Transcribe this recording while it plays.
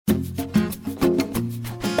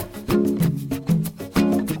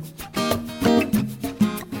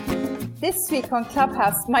this week on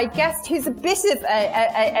Clubhouse, my guest, who's a bit of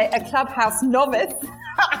a Clubhouse novice,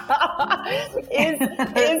 is the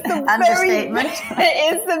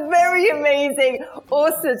very amazing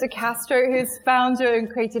Ursula de Castro, who's founder and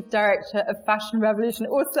creative director of Fashion Revolution.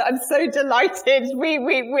 Ursula, I'm so delighted.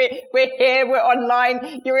 We're here, we're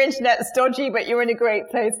online. Your internet's dodgy, but you're in a great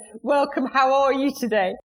place. Welcome. How are you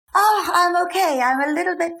today? Oh, I'm okay. I'm a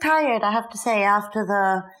little bit tired, I have to say, after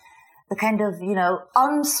the kind of,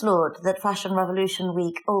 onslaught that Fashion Revolution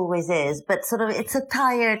Week always is. But sort of, it's a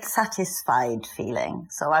tired, satisfied feeling.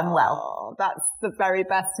 So I'm well. Oh, that's the very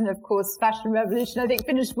best. And of course, Fashion Revolution, I think,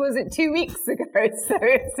 finished, was it 2 weeks ago? So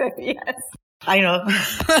yes. I know.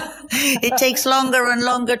 It takes longer and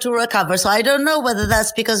longer to recover. So I don't know whether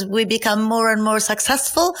that's because we become more and more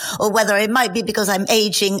successful or whether it might be because I'm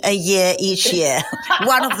aging a year each year.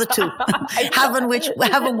 One of the two.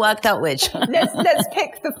 haven't worked out which. Let's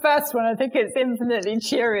pick the first one. I think it's infinitely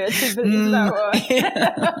cheerier to believe that one.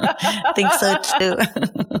 Yeah. I think so too.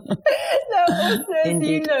 Now, also, as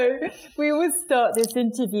you know, we always start this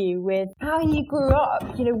interview with how you grew up.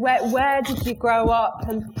 Where did you grow up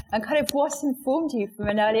and kind of what informed you from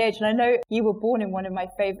an early age? And I know you were born in one of my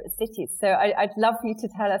favorite cities, so I'd love you to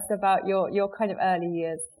tell us about your kind of early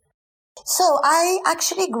years. So I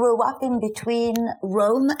actually grew up in between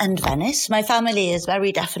Rome and Venice. My family is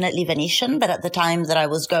very definitely Venetian, but at the time that I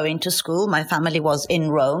was going to school, my family was in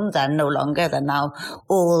Rome. They're no longer. They're now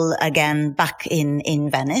all again back in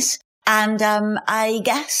Venice. And I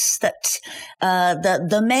guess that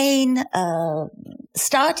the main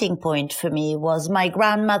starting point for me was my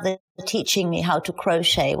grandmother teaching me how to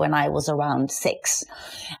crochet when I was around 6.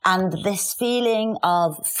 And this feeling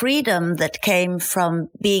of freedom that came from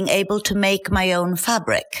being able to make my own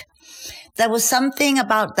fabric. There was something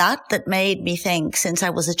about that made me think, since I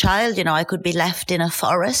was a child, I could be left in a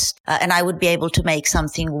forest and I would be able to make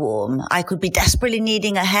something warm. I could be desperately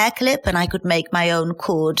needing a hair clip and I could make my own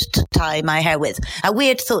cord to tie my hair with.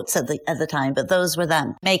 Weird thoughts at the time, but those were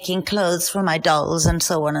them. Making clothes for my dolls and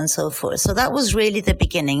so on and so forth. So that was really the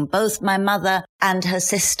beginning. Both my mother and her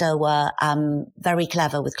sister were very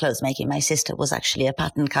clever with clothes making. My sister was actually a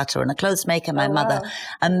pattern cutter and a clothes maker. My mother,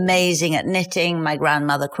 amazing at knitting. My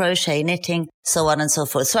grandmother, crochet, knitting, so on and so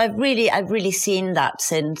forth. So I've really seen that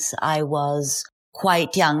since I was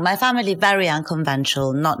quite young. My family, very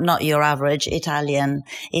unconventional, not your average Italian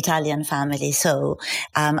family. So,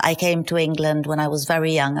 I came to England when I was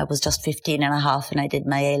very young. I was just 15 and a half and I did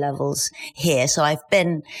my A-levels here. So I've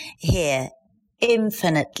been here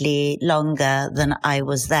infinitely longer than I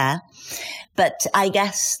was there. But I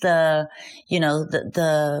guess the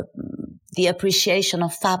appreciation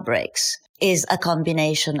of fabrics is a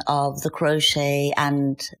combination of the crochet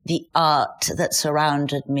and the art that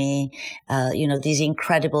surrounded me. These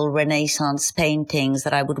incredible Renaissance paintings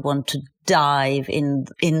that I would want to dive in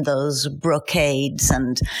those brocades.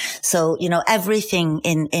 And so, everything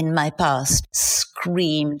in my past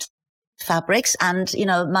screamed fabrics. And,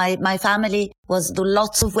 my family was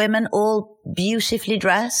lots of women, all beautifully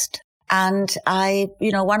dressed. And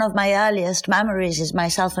one of my earliest memories is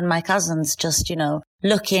myself and my cousins just,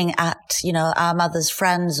 looking at, our mother's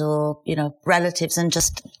friends or, relatives and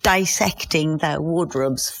just dissecting their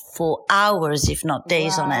wardrobes for hours, if not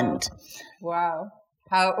days on end. Wow.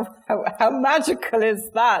 How magical is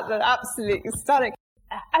that? That's absolutely stunning.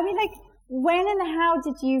 I mean, when and how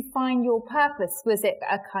did you find your purpose? Was it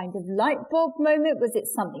a kind of light bulb moment? Was it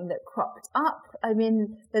something that cropped up? I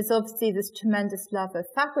mean, there's obviously this tremendous love of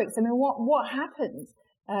fabrics. I mean, what happened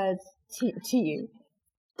to you?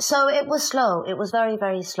 So it was slow. It was very,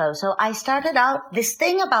 very slow. So I started out, this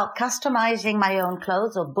thing about customizing my own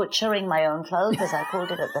clothes or butchering my own clothes, as I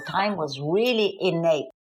called it at the time, was really innate.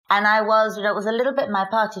 And it was a little bit my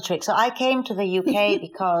party trick. So I came to the UK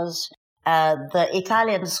because the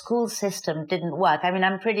Italian school system didn't work. I mean,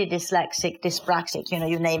 I'm pretty dyslexic, dyspraxic,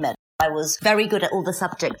 you name it. I was very good at all the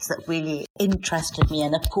subjects that really interested me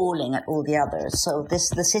and appalling at all the others. So the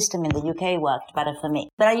system in the UK worked better for me.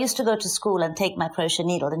 But I used to go to school and take my crochet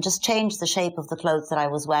needle and just change the shape of the clothes that I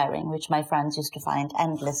was wearing, which my friends used to find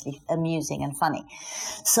endlessly amusing and funny.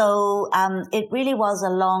 So it really was a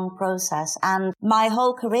long process. And my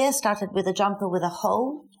whole career started with a jumper with a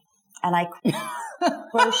hole. And I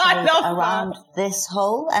crocheted around this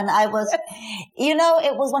hole. And I was,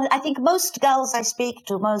 it was one, I think most girls I speak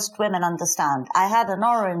to, most women understand. I had an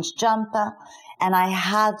orange jumper and I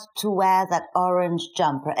had to wear that orange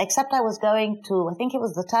jumper, except I was going to, I think it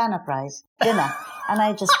was the Turner Prize dinner. And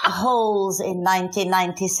holes in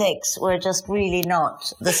 1996 were just really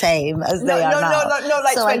not the same as they are now. No,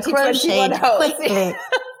 like so 2021 I crocheted quickly.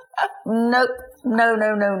 Nope. No.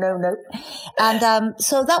 And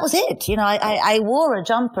so that was it. You know, I wore a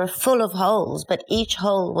jumper full of holes, but each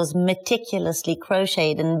hole was meticulously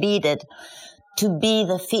crocheted and beaded to be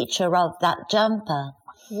the feature of that jumper.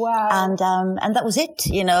 Wow. And that was it,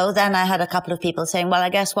 you know. Then I had a couple of people saying, well, I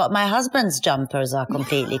guess what, my husband's jumpers are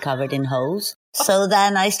completely covered in holes. So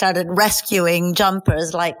then I started rescuing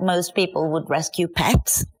jumpers like most people would rescue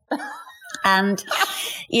pets. And,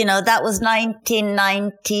 you know, that was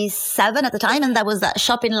 1997 at the time. And there was that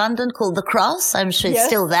shop in London called The Cross. I'm sure it's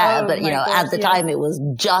still there, but, you know, at the time it was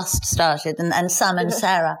just started. And Sam and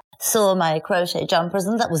Sarah saw my crochet jumpers,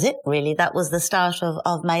 and that was it, really. That was the start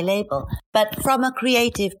of my label. But from a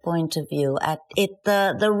creative point of view,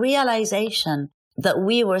 the realization that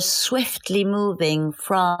we were swiftly moving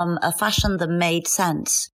from a fashion that made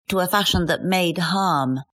sense to a fashion that made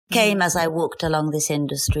harm came as I walked along this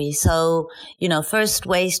industry. So, you know, first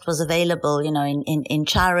waste was available, you know, in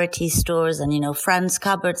charity stores and, you know, friends'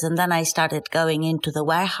 cupboards. And then I started going into the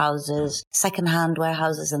warehouses, secondhand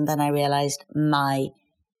warehouses. And then I realized, my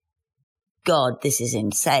God, this is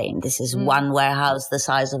insane. This is one warehouse the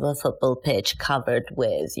size of a football pitch covered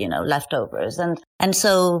with, you know, leftovers. And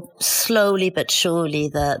so slowly but surely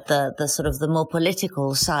the sort of the more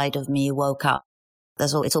political side of me woke up.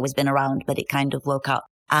 It's always been around, but it kind of woke up.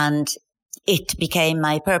 And it became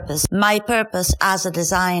my purpose. My purpose as a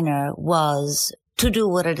designer was to do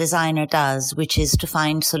what a designer does, which is to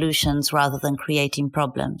find solutions rather than creating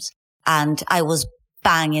problems. And I was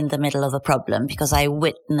bang in the middle of a problem because I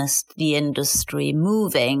witnessed the industry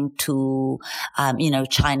moving to, you know,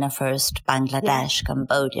 China first, Bangladesh,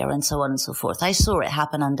 Cambodia, and so on and so forth. I saw it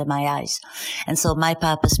happen under my eyes. And so my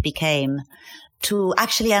purpose became to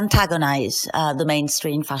actually antagonize the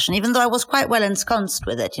mainstream fashion, even though I was quite well ensconced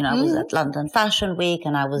with it. You know, I was at London Fashion Week,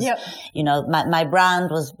 and I was, you know, my brand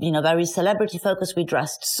was, you know, very celebrity focused. We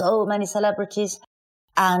dressed so many celebrities.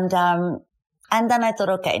 And then I thought,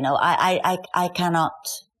 okay, no, I cannot,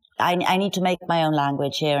 I need to make my own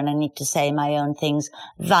language here, and I need to say my own things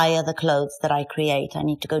via the clothes that I create. I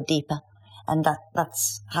need to go deeper. And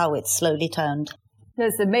that's how it slowly turned.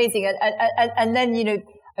 That's amazing. And then, you know,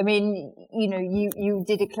 I mean, you know, you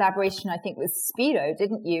did a collaboration, I think, with Speedo,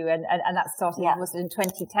 didn't you? And that started was in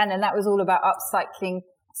 2010, and that was all about upcycling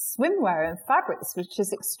swimwear and fabrics, which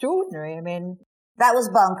is extraordinary. I mean, that was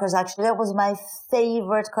bonkers, actually. That was my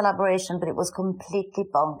favorite collaboration, but it was completely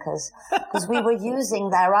bonkers because we were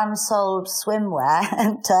using their unsold swimwear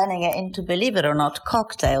and turning it into, believe it or not,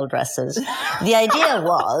 cocktail dresses. The idea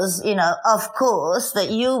was, you know, of course,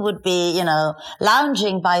 that you would be, you know,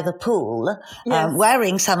 lounging by the pool,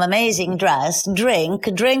 wearing some amazing dress, drink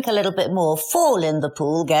a little bit more, fall in the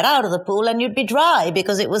pool, get out of the pool, and you'd be dry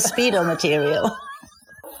because it was Speedo material.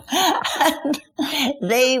 And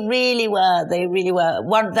they really were.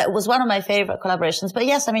 That was one of my favorite collaborations. But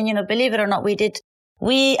yes, I mean, you know, believe it or not, we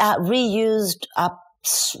reused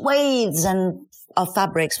swathes of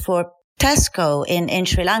fabrics for Tesco in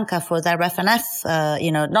Sri Lanka for their FNF,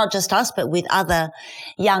 you know, not just us, but with other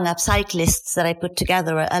young upcyclists that I put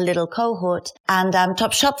together, a little cohort, and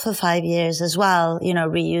Topshop for 5 years as well, you know,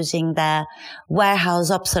 reusing their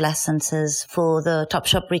warehouse obsolescences for the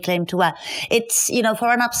Topshop Reclaim to Wear. It's, you know,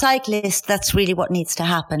 for an upcyclist, that's really what needs to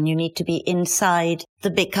happen. You need to be inside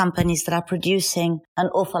the big companies that are producing an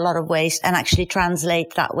awful lot of waste and actually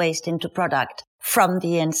translate that waste into product from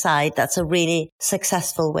the inside. That's a really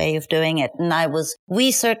successful way of doing it. And we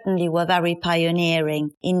certainly were very pioneering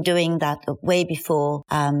in doing that way before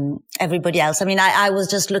everybody else. I mean, I was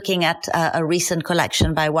just looking at a recent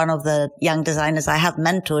collection by one of the young designers I have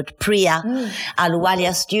mentored, Priya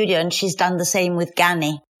Aluwalia Studio, and she's done the same with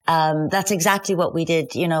Ganni. That's exactly what we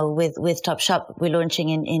did, you know, with Topshop. We're launching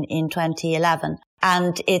in 2011.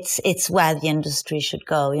 And it's where the industry should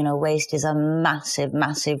go. You know, waste is a massive,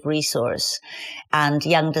 massive resource, and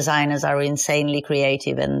young designers are insanely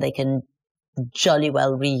creative and they can jolly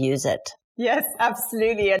well reuse it. Yes,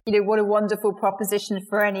 absolutely. And, you know, what a wonderful proposition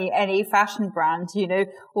for any fashion brand, you know,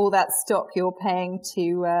 all that stock you're paying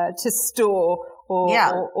to store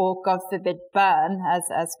or God forbid burn,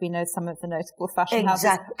 as we know some of the notable fashion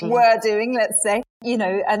houses were doing, let's say, you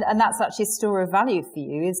know, and that's actually a store of value for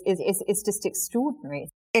you is just extraordinary.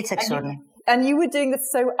 It's extraordinary. And you were doing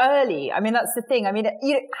this so early. I mean, that's the thing. I mean,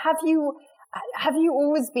 you know, have you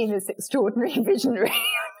always been this extraordinary visionary?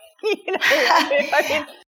 You know, I mean,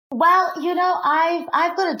 well, you know,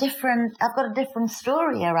 I've got a different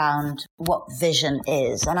story around what vision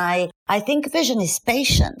is. And I think vision is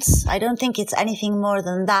patience. I don't think it's anything more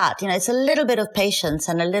than that. You know, it's a little bit of patience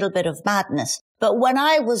and a little bit of madness. But when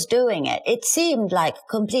I was doing it, it seemed like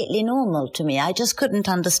completely normal to me. I just couldn't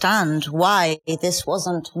understand why this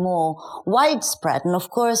wasn't more widespread. And of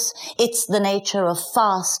course, it's the nature of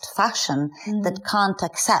fast fashion that can't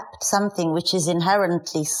accept something which is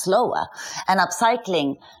inherently slower. And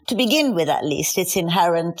upcycling, to begin with at least, it's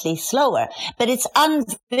inherently slower. But it's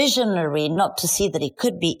unvisionary not to see that it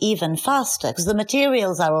could be even faster, because the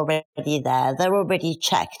materials are already there. They're already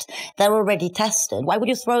checked. They're already tested. Why would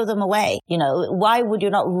you throw them away? You know, why would you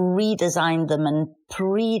not redesign them and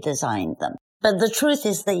pre-design them? But the truth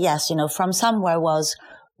is that, yes, you know, From Somewhere was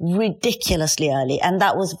ridiculously early, and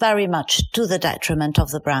that was very much to the detriment of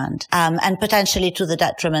the brand, and potentially to the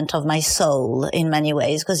detriment of my soul in many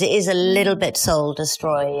ways, because it is a little bit soul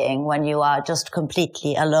destroying when you are just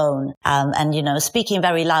completely alone, and you know, speaking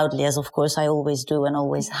very loudly, as of course I always do and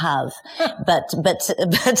always have, but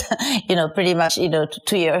you know, pretty much, you know,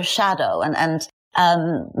 to your shadow. And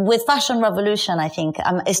with Fashion Revolution, I think,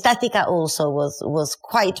 Estetica also was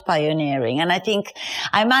quite pioneering. And I think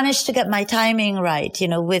I managed to get my timing right, you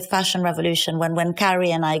know, with Fashion Revolution. When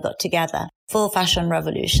Carrie and I got together for Fashion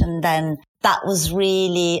Revolution, then that was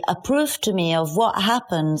really a proof to me of what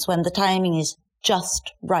happens when the timing is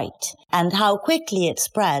just right, and how quickly it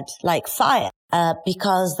spread like fire.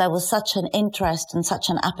 Because there was such an interest and such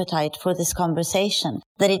an appetite for this conversation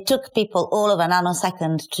that it took people all of a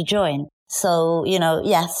nanosecond to join. So, you know,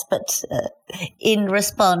 yes, but in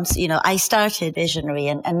response, you know, I started visionary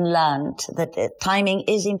and learned that timing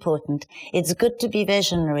is important. It's good to be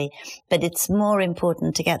visionary, but it's more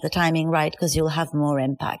important to get the timing right, because you'll have more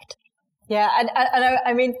impact. Yeah, and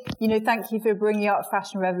I mean, you know, thank you for bringing up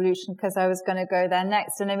Fashion Revolution, because I was going to go there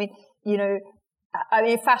next. And I mean, you know,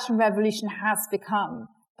 Fashion Revolution has become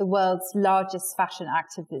the world's largest fashion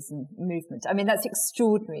activism movement. I mean, that's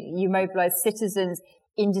extraordinary. You mobilize citizens,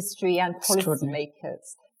 industry and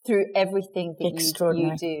policymakers through everything that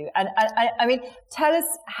you do. And I mean, tell us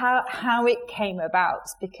how it came about,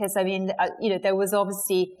 because I mean, you know, there was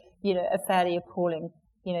obviously, you know, a fairly appalling,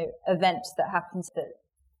 you know, event that happened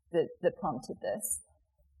that prompted this.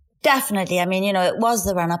 Definitely. I mean, you know, it was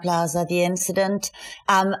the Rana Plaza, the incident,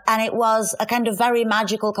 and it was a kind of very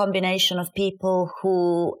magical combination of people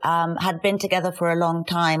who had been together for a long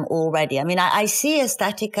time already. I mean, I see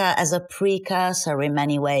Estetica as a precursor in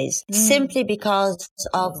many ways, simply because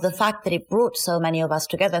of the fact that it brought so many of us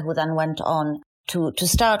together who then went on to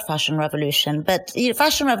start Fashion Revolution. But you know,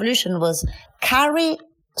 Fashion Revolution was Carrie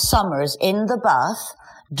Sommers in the bath,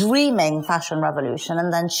 dreaming Fashion Revolution,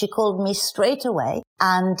 and then she called me straight away.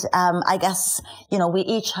 And I guess, you know, we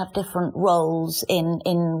each have different roles in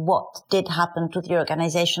what did happen to the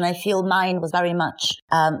organization. I feel mine was very much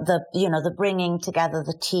the bringing together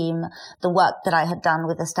the team, the work that I had done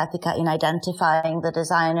with Estetica in identifying the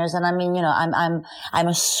designers. And I mean, you know, I'm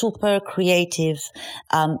a super creative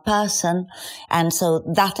person, and so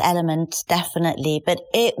that element definitely. But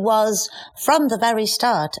it was from the very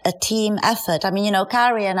start a team effort. I mean, you know,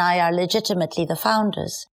 Carrie and I are legitimately the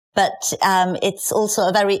founders. But it's also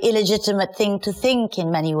a very illegitimate thing to think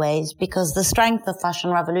in many ways, because the strength of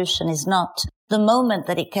Fashion Revolution is not the moment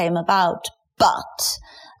that it came about, but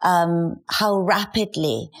how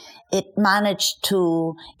rapidly it managed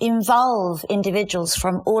to involve individuals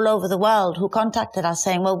from all over the world who contacted us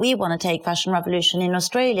saying, well, we want to take Fashion Revolution in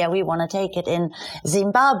Australia, we want to take it in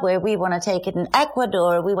Zimbabwe, we want to take it in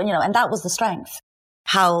Ecuador, and that was the strength.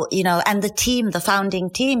 How, you know, and the team, the founding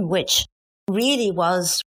team, which really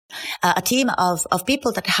was a team of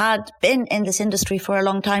people that had been in this industry for a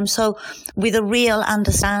long time. So with a real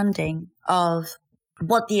understanding of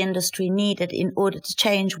what the industry needed in order to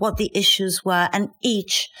change, what the issues were, and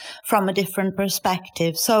each from a different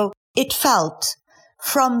perspective. So it felt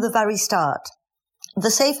from the very start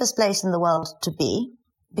the safest place in the world to be,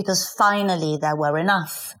 because finally there were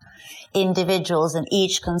enough individuals and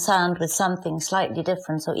each concerned with something slightly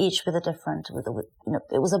different. So each with a different,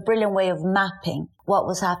 it was a brilliant way of mapping what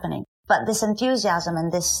was happening. But this enthusiasm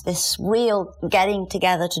and this real getting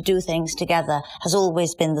together to do things together has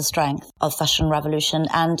always been the strength of Fashion Revolution.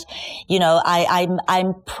 And, you know,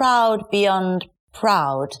 I'm proud beyond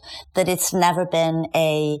proud that it's never been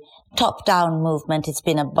a top-down movement. It's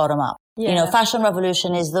been a bottom-up. Yeah. You know, Fashion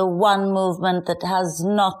Revolution is the one movement that has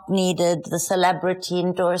not needed the celebrity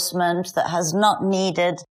endorsement, that has not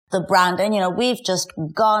needed the brand. And, you know, we've just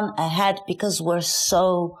gone ahead because we're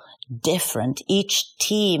so different. Each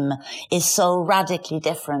team is so radically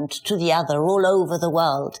different to the other all over the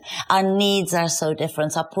world. Our needs are so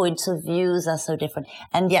different. Our points of views are so different.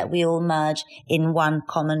 And yet we all merge in one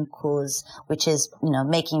common cause, which is,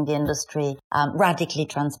 making the industry radically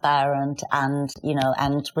transparent and,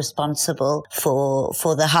 and responsible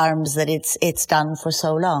for the harms that it's done for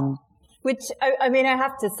so long. Which, I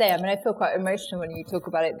have to say, I feel quite emotional when you talk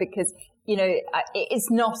about it because,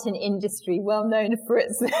 it's not an industry well known for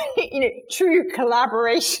its, true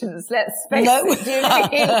collaborations, let's face it. Do you know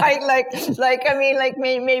what I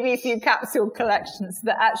mean? Maybe a few capsule collections,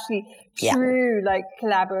 but actually true,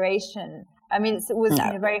 collaboration. It was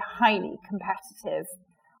very highly competitive.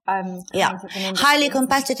 Highly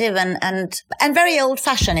competitive and very old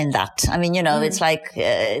fashioned in that. It's like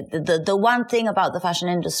the one thing about the fashion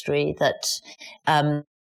industry that I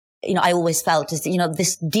always felt is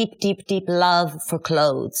this deep love for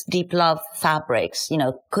clothes, deep love for fabrics.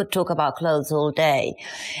 Could talk about clothes all day,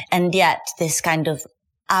 and yet this kind of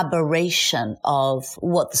aberration of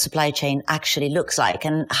what the supply chain actually looks like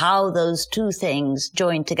and how those two things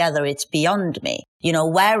join together. It's beyond me.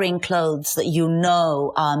 Wearing clothes that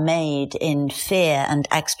are made in fear and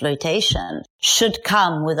exploitation should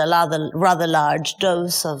come with a rather large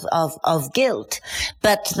dose of guilt.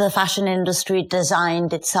 But the fashion industry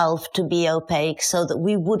designed itself to be opaque so that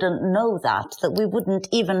we wouldn't know that we wouldn't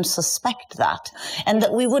even suspect that, and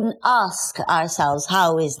that we wouldn't ask ourselves,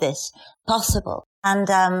 how is this possible?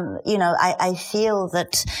 And, I feel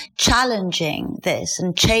that challenging this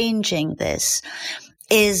and changing this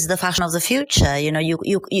is the fashion of the future.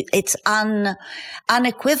 It's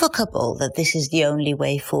unequivocal that this is the only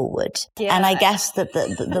way forward. Yeah. And I guess that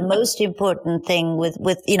the most important thing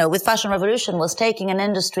with Fashion Revolution was taking an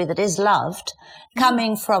industry that is loved,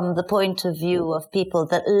 coming from the point of view of people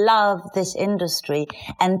that love this industry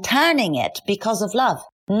and turning it because of love.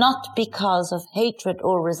 Not because of hatred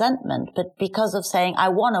or resentment, but because of saying, I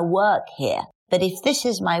want to work here. But if this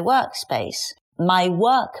is my workspace, my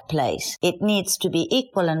workplace, it needs to be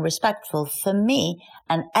equal and respectful for me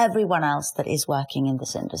and everyone else that is working in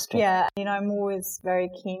this industry. Yeah, I'm always very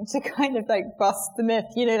keen to kind of bust the myth.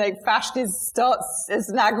 Fashion starts as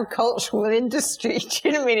an agricultural industry. Do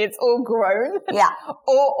you know what I mean? It's all grown. Yeah.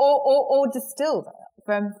 Or distilled.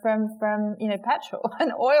 From petrol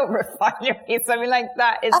and oil refineries.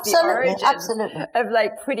 That is the origin of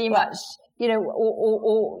pretty much,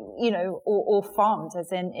 or farmed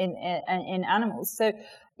as in animals. So,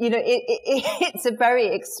 it's a very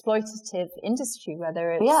exploitative industry,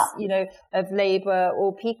 whether it's, of labor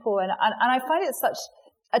or people. And I find it such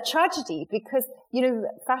a tragedy because,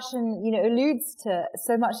 fashion, alludes to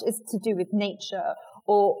so much is to do with nature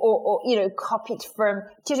or copied from,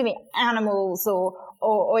 do you know what I mean, animals or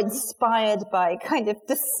inspired by kind of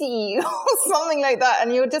the sea or something like that.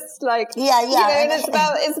 And you're just and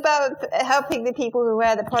it's about helping the people who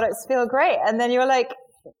wear the products feel great. And then you're like,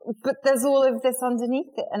 but there's all of this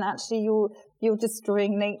underneath it. And actually you're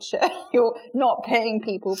destroying nature. You're not paying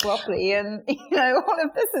people properly. And, all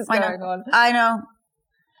of this is going on. I know.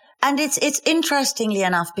 And it's interestingly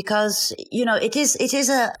enough because, it is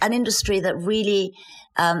an industry that really,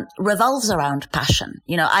 revolves around passion.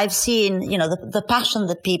 I've seen, the passion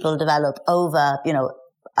that people develop over,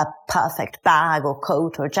 a perfect bag or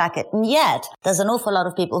coat or jacket. And yet there's an awful lot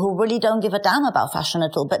of people who really don't give a damn about fashion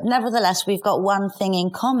at all. But nevertheless, we've got one thing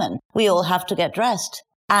in common. We all have to get dressed.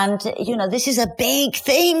 And, this is a big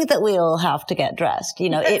thing that we all have to get dressed.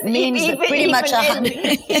 It means that pretty much even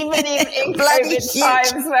in bloody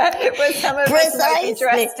times where some of us might be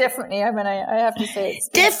dressed differently. I have to say it's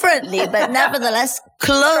differently, but nevertheless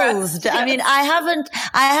clothed. Yes. I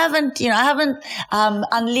haven't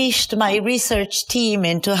unleashed my research team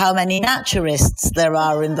into how many naturists there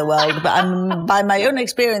are in the world, but by my own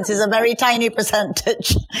experience is a very tiny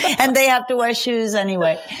percentage, and they have to wear shoes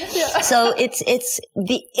anyway. Yeah. So it's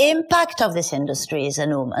the impact of this industry is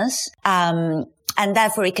enormous. And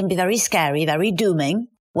therefore it can be very scary, very dooming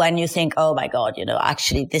when you think, oh my God,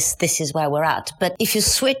 actually this is where we're at. But if you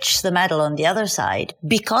switch the medal on the other side,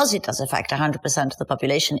 because it does affect 100% of the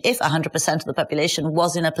population, if 100% of the population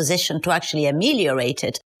was in a position to actually ameliorate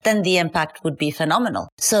it, then the impact would be phenomenal.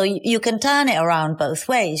 So you can turn it around both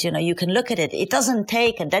ways. You can look at it. It doesn't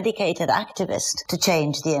take a dedicated activist to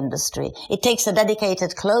change the industry. It takes a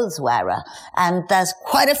dedicated clothes wearer. And there's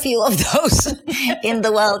quite a few of those in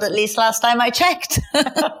the world, at least last time I checked.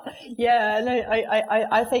 Yeah, no,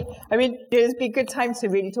 I think, it'd be a good time to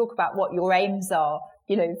really talk about what your aims are.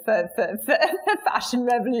 For Fashion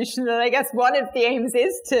Revolution. And I guess one of the aims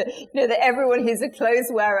is to, that everyone who's a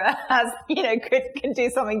clothes wearer has, can do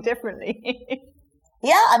something differently.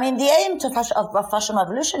 Yeah, I mean, the aim of Fashion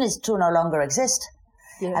Revolution is to no longer exist.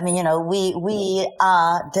 Yeah. I mean, we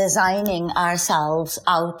are designing ourselves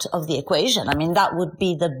out of the equation. I mean, that would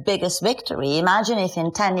be the biggest victory. Imagine if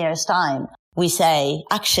in 10 years' time, we say,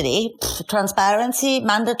 actually, transparency,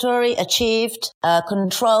 mandatory, achieved,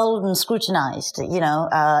 controlled and scrutinized,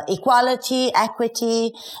 equality,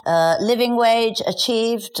 equity, living wage,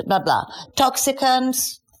 achieved, blah, blah.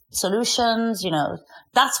 Toxicants, solutions,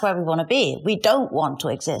 that's where we want to be. We don't want to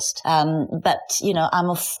exist. But,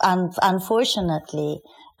 unfortunately,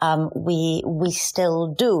 we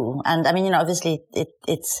still do. And I mean, obviously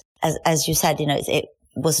it's, as you said, it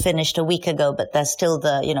was finished a week ago, but there's still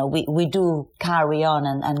we do carry on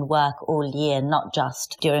and work all year, not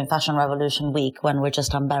just during Fashion Revolution week when we're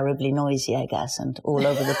just unbearably noisy, I guess, and all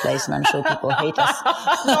over the place. And I'm sure people hate us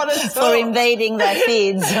for invading their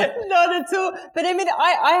feeds. Not at all. But I mean,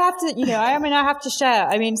 I have to, I have to share.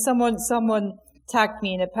 I mean, someone tagged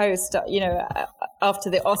me in a post, after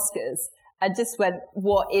the Oscars. I just went,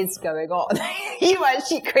 what is going on? Are you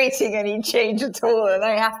actually creating any change at all? And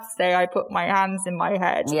I have to say, I put my hands in my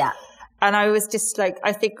head. Yeah. And I was just like,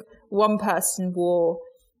 I think one person wore,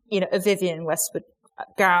 a Vivienne Westwood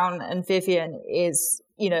gown, and Vivienne is,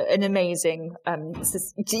 an amazing,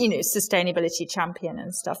 sustainability champion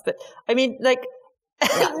and stuff. But I mean, like,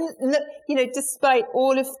 yeah. Despite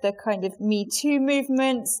all of the kind of Me Too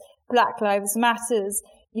movements, Black Lives Matters,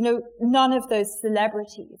 none of those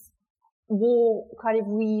celebrities wore kind of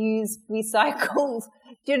reused, recycled,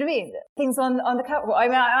 do you know what I mean? Things on the catwalk. I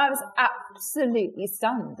mean, I was absolutely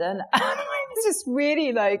stunned, and I was just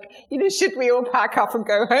really like, should we all pack up and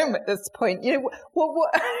go home at this point? I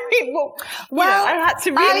had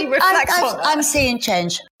to really reflect on that. I'm seeing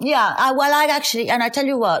change. Yeah, and I tell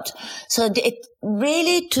you what, so it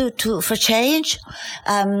really for change,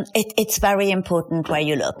 it's very important where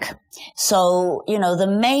you look. So, the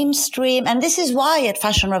mainstream, and this is why at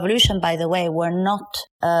Fashion Revolution, by the way,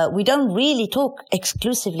 we don't really talk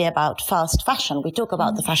exclusively about fast fashion. We talk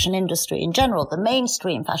about the fashion industry in general, the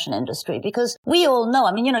mainstream fashion industry, because we all know,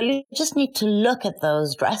 I mean, you just need to look at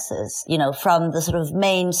those dresses, from the sort of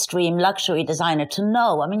mainstream luxury designer to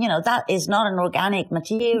know, I mean, that is not an organic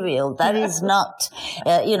material. That is not,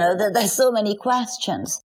 there's so many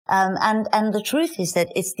questions. And the truth is that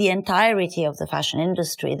it's the entirety of the fashion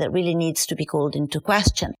industry that really needs to be called into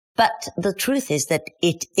question. But the truth is that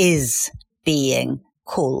it is being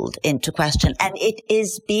called into question, and it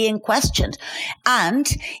is being questioned. And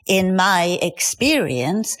in my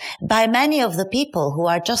experience, by many of the people who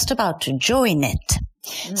are just about to join it.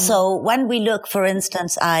 So when we look, for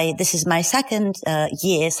instance, this is my second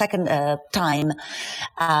time,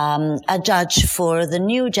 a judge for the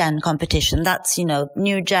New Gen competition. That's,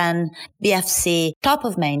 New Gen, BFC, top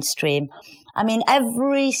of mainstream. I mean,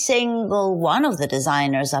 every single one of the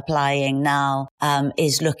designers applying now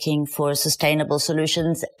is looking for sustainable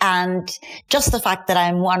solutions. And just the fact that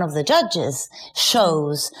I'm one of the judges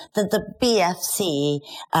shows that the BFC,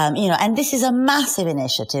 and this is a massive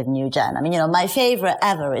initiative, New Gen. I mean, my favorite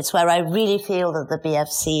ever. It's where I really feel that the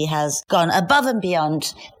BFC has gone above and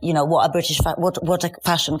beyond, what what a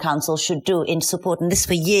fashion council should do in supporting this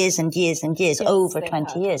for years and years and years, over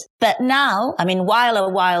 20 years. But now, I mean, a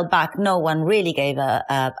while back, no one really gave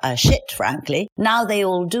a shit, frankly. Now they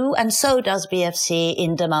all do, and so does BFC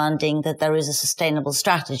in demanding that there is a sustainable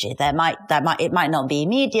strategy. It might not be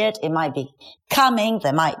immediate, it might be coming,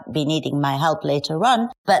 they might be needing my help later on,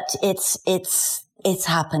 but it's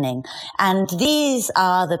happening. And these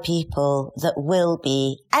are the people that will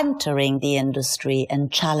be entering the industry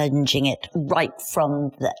and challenging it right from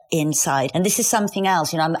the inside. And this is something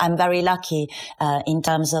else, I'm very lucky, in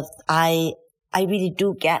terms of I really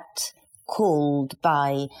do get called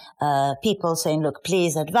by people saying, look,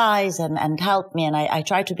 please advise and help me. And I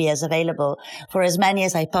try to be as available for as many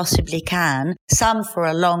as I possibly can, some for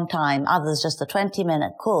a long time, others just a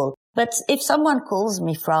 20-minute call. But if someone calls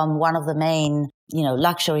me from one of the main,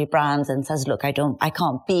 luxury brands and says, look, I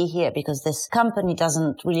can't be here because this company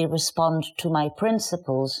doesn't really respond to my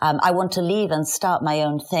principles. I want to leave and start my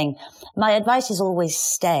own thing. My advice is always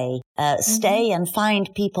stay. Stay and find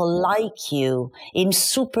people like you in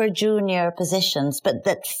super junior positions, but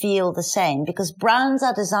that feel the same, because brands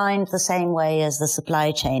are designed the same way as the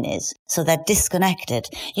supply chain is. So they're disconnected.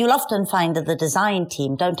 You'll often find that the design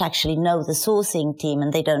team don't actually know the sourcing team,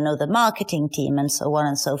 and they don't know the marketing team, and so on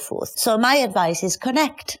and so forth. So my advice is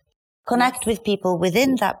connect. Connect with people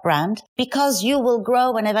within that brand, because you will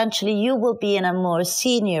grow and eventually you will be in a more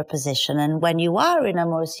senior position. And when you are in a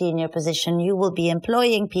more senior position, you will be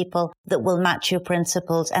employing people that will match your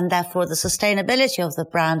principles, and therefore the sustainability of the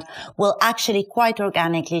brand will actually quite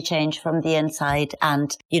organically change from the inside.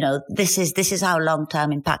 And, this is how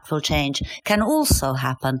long-term impactful change can also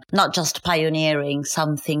happen, not just pioneering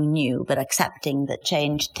something new, but accepting that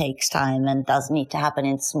change takes time and does need to happen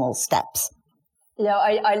in small steps. Yeah,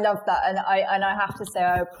 I love that, and I have to say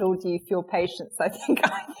I applaud you for your patience. I think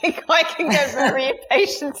I can get very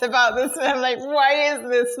impatient about this, and I'm like, why is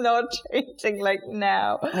this not changing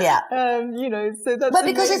now? Yeah, so that's. But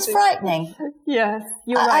because it's frightening. Yes,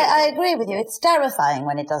 you're right. I agree with you. It's terrifying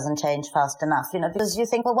when it doesn't change fast enough. Because you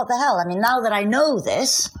think, well, what the hell? I mean, now that I know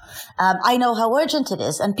this, I know how urgent it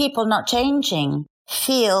is, and people not changing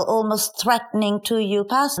feel almost threatening to you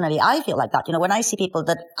personally. I feel like that. When I see people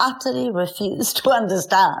that utterly refuse to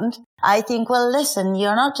understand, I think, well, listen,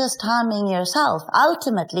 you're not just harming yourself.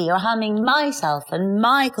 Ultimately, you're harming myself and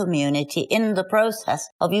my community in the process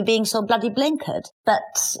of you being so bloody blinkered.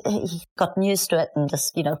 But you've gotten used to it and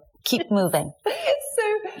just, keep moving.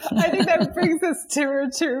 So I think that brings us to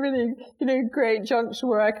a really, great juncture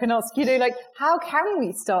where I can ask, how can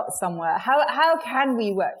we start somewhere? How can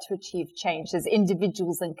we work to achieve change as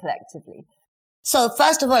individuals and collectively? So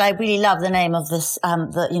first of all, I really love the name of this,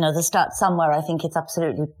 the Start Somewhere. I think it's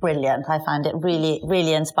absolutely brilliant. I find it really,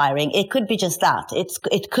 really inspiring. It could be just that.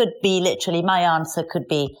 It could be literally, my answer could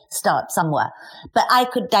be start somewhere, but I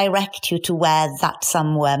could direct you to where that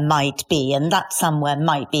somewhere might be, and that somewhere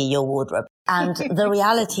might be your wardrobe. And the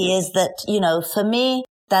reality is that, for me,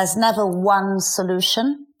 there's never one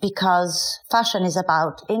solution, because fashion is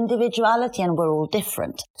about individuality and we're all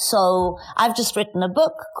different. So I've just written a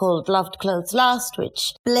book called Loved Clothes Last,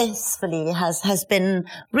 which blissfully has been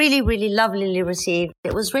really, really lovelily received.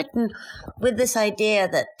 It was written with this idea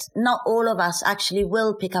that not all of us actually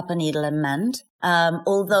will pick up a needle and mend.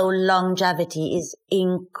 Although longevity is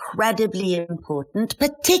incredibly important,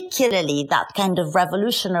 particularly that kind of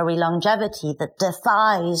revolutionary longevity that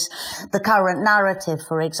defies the current narrative,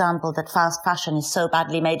 for example, that fast fashion is so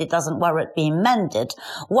badly made it doesn't warrant being mended.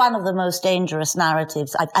 One of the most dangerous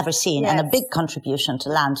narratives I've ever seen, yes, and a big contribution to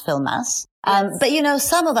landfill mass. Yes. But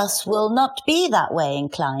some of us will not be that way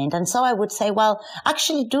inclined. And so I would say, well,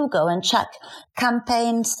 actually do go and check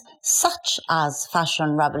campaigns such as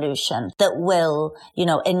Fashion Revolution that will,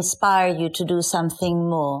 inspire you to do something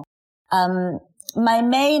more. My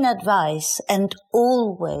main advice, and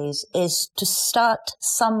always, is to start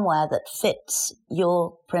somewhere that fits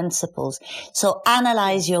your principles. So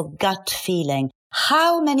analyze your gut feeling.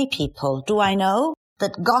 How many people do I know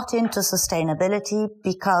that got into sustainability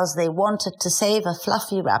because they wanted to save a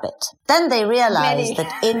fluffy rabbit? Then they realized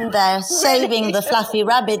that in their saving the fluffy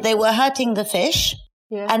rabbit, they were hurting the fish.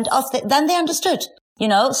 Yes. And then they understood,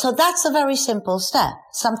 so that's a very simple step,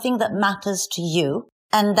 something that matters to you,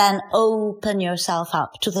 and then open yourself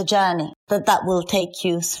up to the journey that will take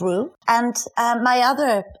you through. And my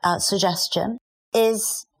other suggestion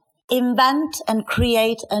is invent and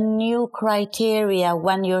create a new criteria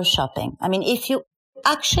when you're shopping. I mean, if you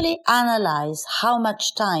actually analyze how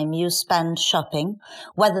much time you spend shopping,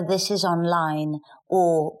 whether this is online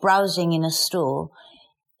or browsing in a store,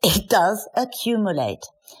 it does accumulate.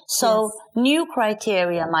 So yes, new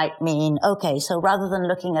criteria might mean, okay, so rather than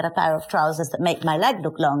looking at a pair of trousers that make my leg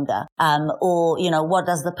look longer, or, what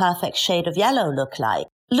does the perfect shade of yellow look like?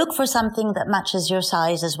 Look for something that matches your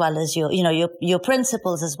size as well as your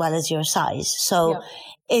principles as well as your size. So yeah,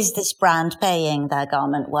 is this brand paying their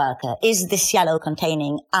garment worker? Is this yellow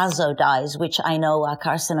containing azo dyes, which I know are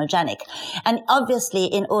carcinogenic? And obviously,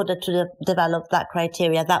 in order to develop that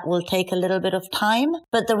criteria, that will take a little bit of time.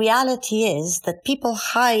 But the reality is that people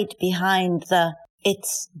hide behind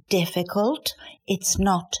it's difficult. It's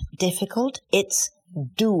not difficult. It's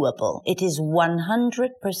doable. It is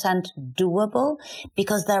 100% doable,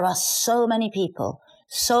 because there are so many people,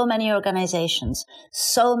 so many organizations,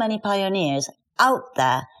 so many pioneers out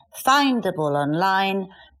there, findable online,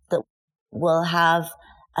 that will have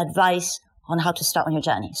advice on how to start on your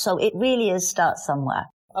journey. So it really is start somewhere.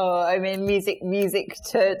 Oh, I mean, music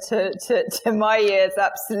to my ears,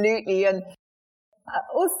 absolutely. And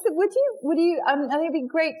also, would you, I think it'd be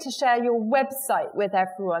great to share your website with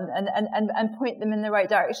everyone and point them in the right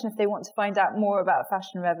direction if they want to find out more about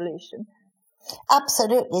Fashion Revolution.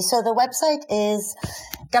 Absolutely. So the website is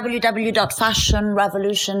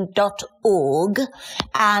www.fashionrevolution.org.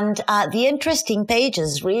 And the interesting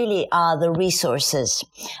pages really are the resources.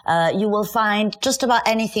 You will find just about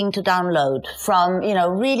anything to download from,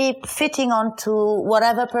 really fitting onto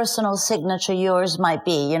whatever personal signature yours might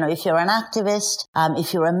be. If you're an activist,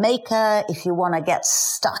 if you're a maker, if you want to get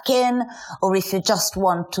stuck in, or if you just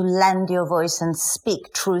want to lend your voice and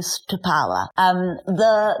speak truth to power.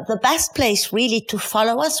 The best place really to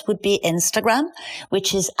follow us would be Instagram,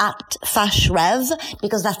 which is at FashRev,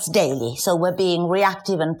 because that's daily. So we're being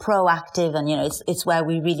reactive and proactive, and it's where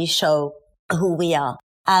we really show who we are.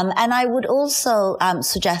 And I would also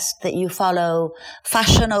suggest that you follow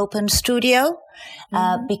Fashion Open Studio,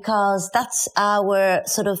 because that's our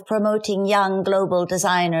sort of promoting young global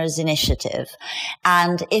designers initiative.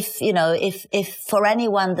 And if for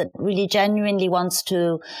anyone that really genuinely wants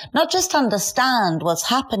to not just understand what's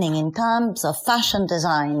happening in terms of fashion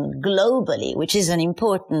design globally, which is an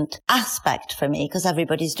important aspect for me because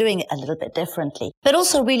everybody's doing it a little bit differently, but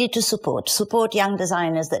also really to support young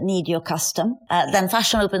designers that need your custom, then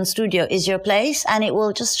Fashion Open Studio is your place, and it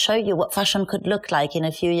will just show you what fashion could look like in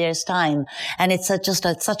a few years' time. And it's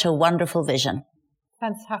such a wonderful vision.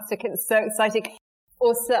 Fantastic. It's so exciting.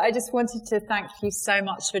 Also, I just wanted to thank you so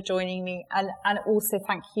much for joining me, and also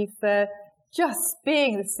thank you for just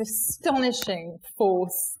being this astonishing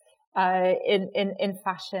force in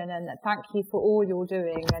fashion, and thank you for all you're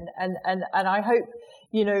doing. And I hope,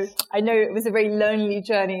 I know it was a very lonely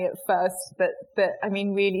journey at first, but I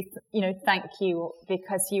mean, really, thank you,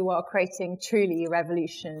 because you are creating truly a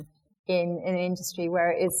revolution in an industry where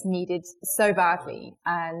it is needed so badly.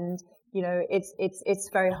 And, it's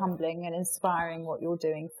very humbling and inspiring what you're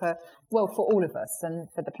doing for all of us and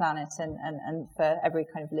for the planet and for every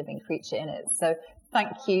kind of living creature in it. So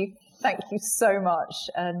thank you so much.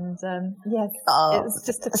 And, yes, it's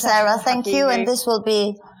just a pleasure. Sarah, thank you. And it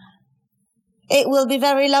will be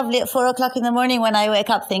very lovely at 4:00 in the morning when I wake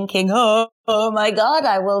up thinking, oh my God,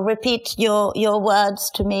 I will repeat your words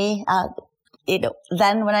to me.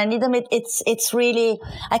 Then when I need them, it's really,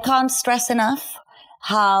 I can't stress enough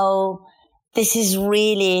how this is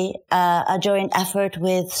really a joint effort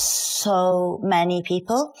with so many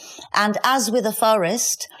people. And as with a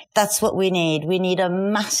forest, that's what we need. We need a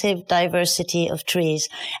massive diversity of trees.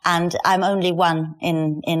 And I'm only one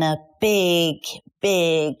in a big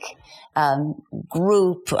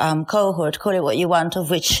group, cohort, call it what you want, of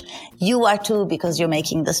which you are too, because you're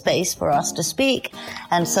making the space for us to speak.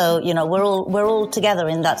 And so, we're all together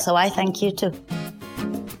in that. So I thank you too.